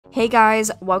Hey guys,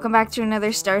 welcome back to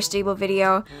another Star Stable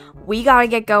video. We gotta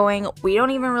get going. We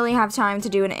don't even really have time to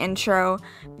do an intro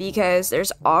because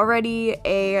there's already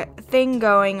a thing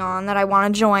going on that I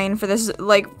want to join for this,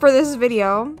 for this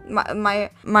video.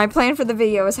 My plan for the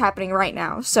video is happening right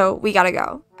now, so we gotta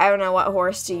go. I don't know what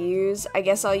horse to use. I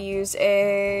guess I'll use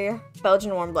a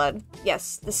Belgian warm blood.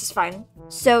 Yes, this is fine.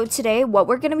 So today what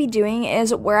we're going to be doing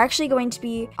is we're actually going to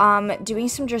be doing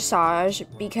some dressage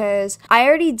because I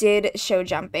already did show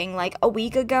jumping like a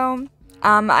week ago.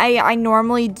 I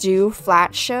normally do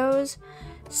flat shows,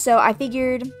 so I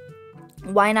figured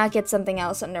why not get something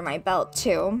else under my belt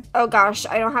too. Oh gosh,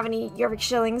 I don't have any Jorvik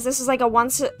shillings. This is like a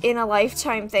once in a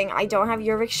lifetime thing. I don't have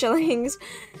Jorvik shillings.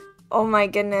 Oh my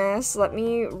goodness, let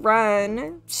me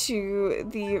run to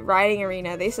the riding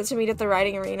arena. They said to meet at the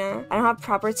riding arena. I don't have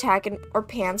proper tack or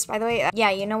pants, by the way. Yeah,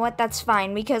 you know what? That's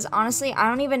fine, because honestly, I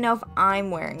don't even know if I'm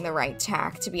wearing the right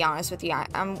tack, to be honest with you.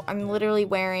 I'm literally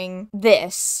wearing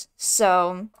this.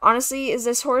 So, honestly, is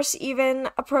this horse even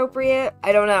appropriate?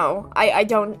 I don't know. I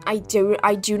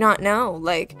do not know.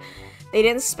 Like, they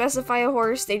didn't specify a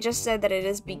horse, they just said that it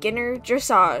is beginner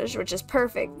dressage, which is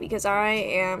perfect because I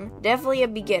am definitely a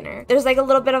beginner. There's like a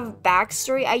little bit of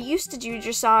backstory. I used to do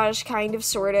dressage, kind of,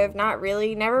 sort of, not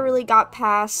really, never really got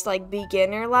past like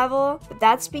beginner level, but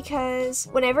that's because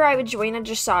whenever I would join a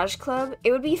dressage club,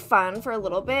 it would be fun for a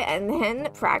little bit and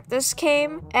then practice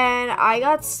came and I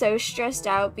got so stressed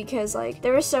out because like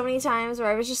there were so many times where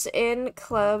I was just in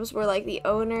clubs where like the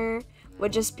owner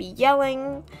would just be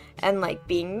yelling and like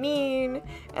being mean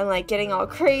and like getting all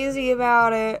crazy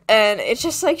about it, and it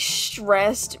just like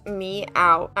stressed me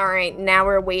out. All right, now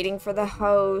we're waiting for the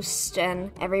host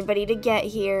and everybody to get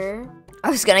here.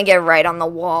 I was gonna get right on the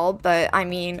wall, but I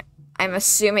mean, I'm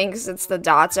assuming since the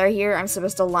dots are here, I'm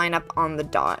supposed to line up on the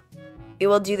dot. We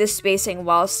will do the spacing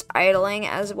whilst idling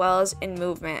as well as in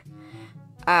movement.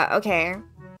 Okay.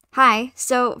 Hi,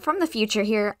 so from the future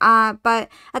here, but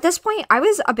at this point I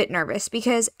was a bit nervous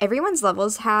because everyone's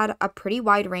levels had a pretty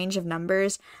wide range of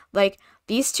numbers. Like,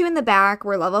 these two in the back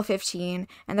were level 15,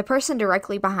 and the person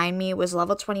directly behind me was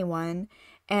level 21,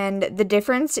 and the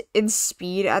difference in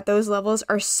speed at those levels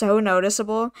are so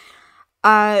noticeable.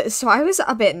 So I was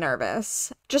a bit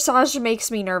nervous. Dressage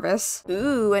makes me nervous.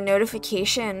 Ooh, a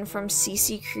notification from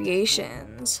CC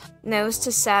Creations. Nose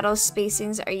to saddle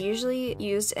spacings are usually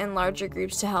used in larger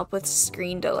groups to help with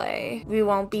screen delay. We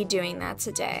won't be doing that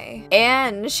today.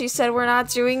 And she said we're not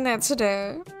doing that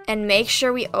today. And make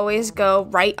sure we always go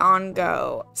right on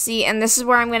go. See, and this is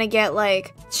where I'm gonna get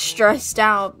like stressed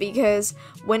out because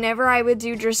whenever I would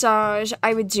do dressage,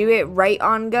 I would do it right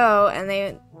on go, and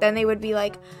then they would be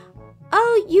like,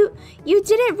 oh, you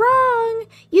did it wrong.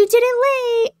 You did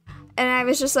it late. And I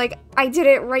was just like, I did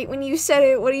it right when you said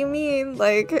it. What do you mean?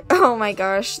 Like, oh my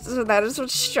gosh. So that is what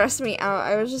stressed me out.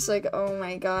 I was just like, oh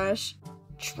my gosh.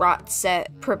 Trot,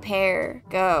 set, prepare,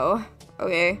 go.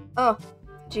 Okay. Oh,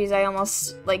 geez, I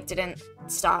almost, like, didn't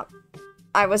stop.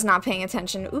 I was not paying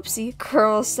attention. Oopsie.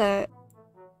 Curl, set.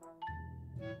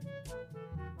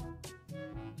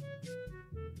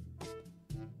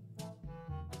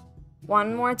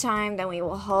 One more time, then we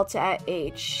will halt at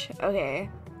H. Okay,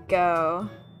 go.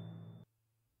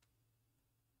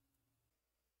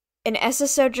 In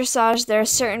SSO Dressage, there are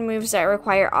certain moves that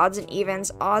require odds and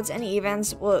evens. Odds and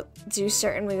evens will do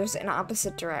certain moves in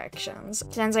opposite directions.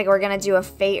 Sounds like we're gonna do a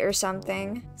fate or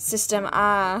something. System,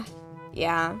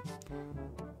 yeah.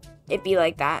 It'd be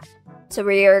like that. So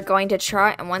we are going to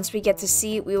trot, and once we get to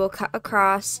C, we will cut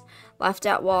across, left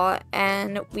at wall,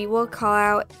 and we will call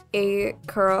out a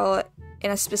curl in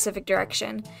a specific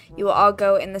direction. You will all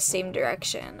go in the same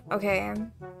direction, okay?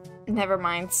 Never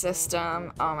mind,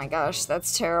 system. Oh my gosh,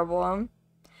 that's terrible.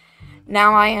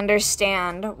 Now I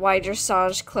understand why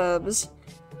dressage clubs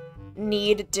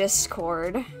need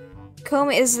Discord.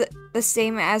 Comb is the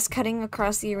same as cutting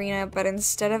across the arena, but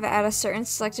instead of at a certain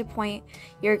selected point,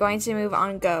 you're going to move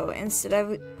on go, instead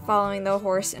of following the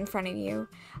horse in front of you.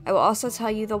 I will also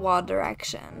tell you the wall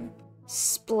direction.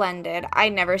 Splendid. I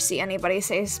never see anybody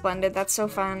say splendid. That's so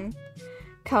fun.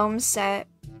 Comb, set,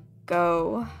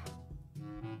 go.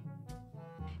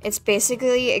 It's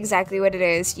basically exactly what it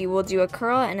is. You will do a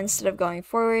curl, and instead of going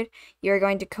forward, you're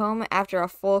going to comb after a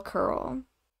full curl.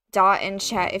 Dot in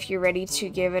chat if you're ready to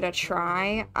give it a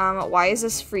try. Why is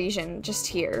this Frisian just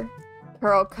here?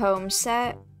 Curl, comb,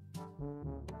 set.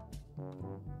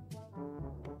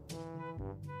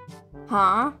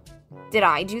 Huh? Did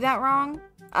I do that wrong?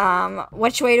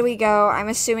 Which way do we go? I'm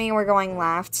assuming we're going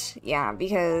left. Yeah,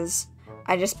 because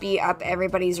I just beat up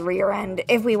everybody's rear end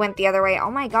if we went the other way.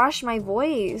 Oh my gosh, my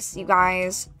voice, you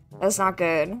guys. That's not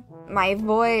good. My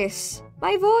voice.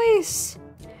 My voice.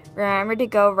 Remember to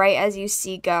go right as you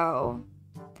see go.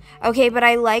 Okay, but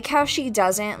I like how she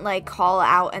doesn't, like, call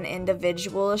out an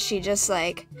individual. She just,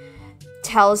 like,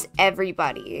 tells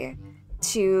everybody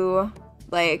to,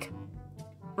 like,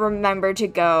 remember to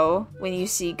go when you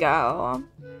see go.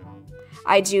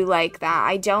 I do like that.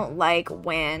 I don't like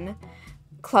when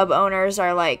club owners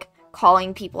are, like,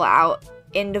 calling people out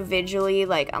individually.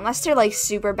 Like, unless they're, like,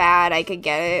 super bad, I could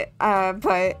get it.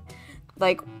 But,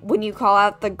 like, when you call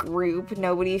out the group,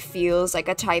 nobody feels, like,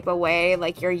 a type of way,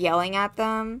 like you're yelling at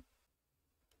them.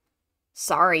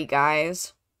 Sorry,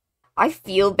 guys. I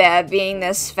feel bad being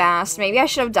this fast. Maybe I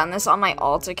should have done this on my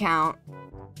alt account.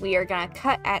 We are gonna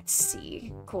cut at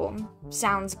C. Cool.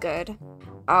 Sounds good.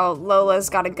 Oh, Lola's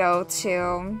gotta go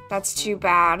too. That's too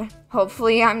bad.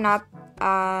 Hopefully I'm not,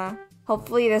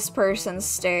 hopefully this person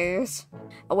stays.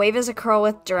 A wave is a curl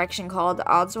with direction called.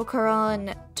 Odds will curl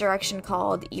in direction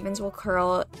called. Evens will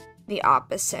curl the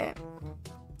opposite.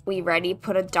 We ready?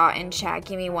 Put a dot in chat.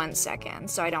 Give me 1 second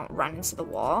so I don't run into the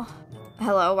wall.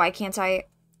 Hello, why can't I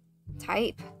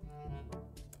type?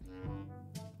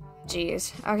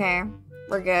 Jeez. Okay,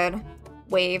 we're good.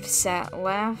 Wave set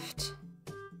left.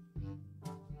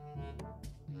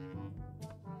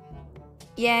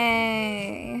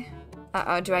 Yay!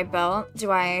 Uh-oh, do I belt? What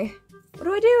do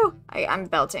I do? I'm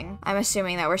belting. I'm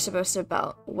assuming that we're supposed to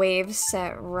belt. Wave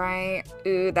set right.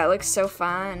 Ooh, that looks so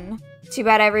fun. Too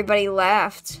bad everybody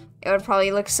left. It would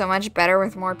probably look so much better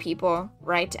with more people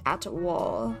right at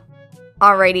wall.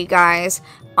 Alrighty, guys.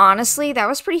 Honestly, that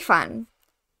was pretty fun.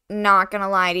 Not gonna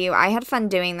lie to you. I had fun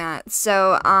doing that.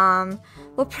 So,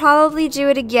 we'll probably do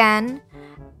it again.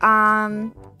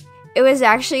 It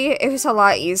was a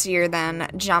lot easier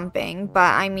than jumping,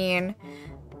 but I mean,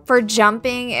 for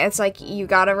jumping, it's like you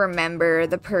gotta remember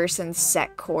the person's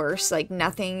set course. Like,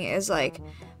 nothing is, like,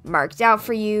 marked out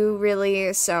for you,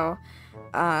 really, so,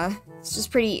 it's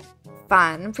just pretty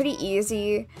fun, pretty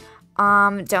easy.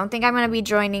 Don't think I'm gonna be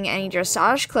joining any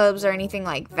dressage clubs or anything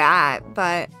like that,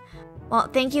 but, well,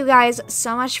 thank you guys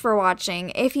so much for watching.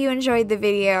 If you enjoyed the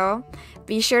video,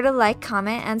 be sure to like,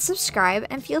 comment, and subscribe,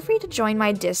 and feel free to join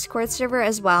my Discord server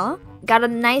as well. Got a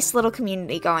nice little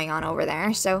community going on over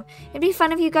there, so it'd be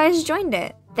fun if you guys joined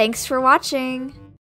it. Thanks for watching!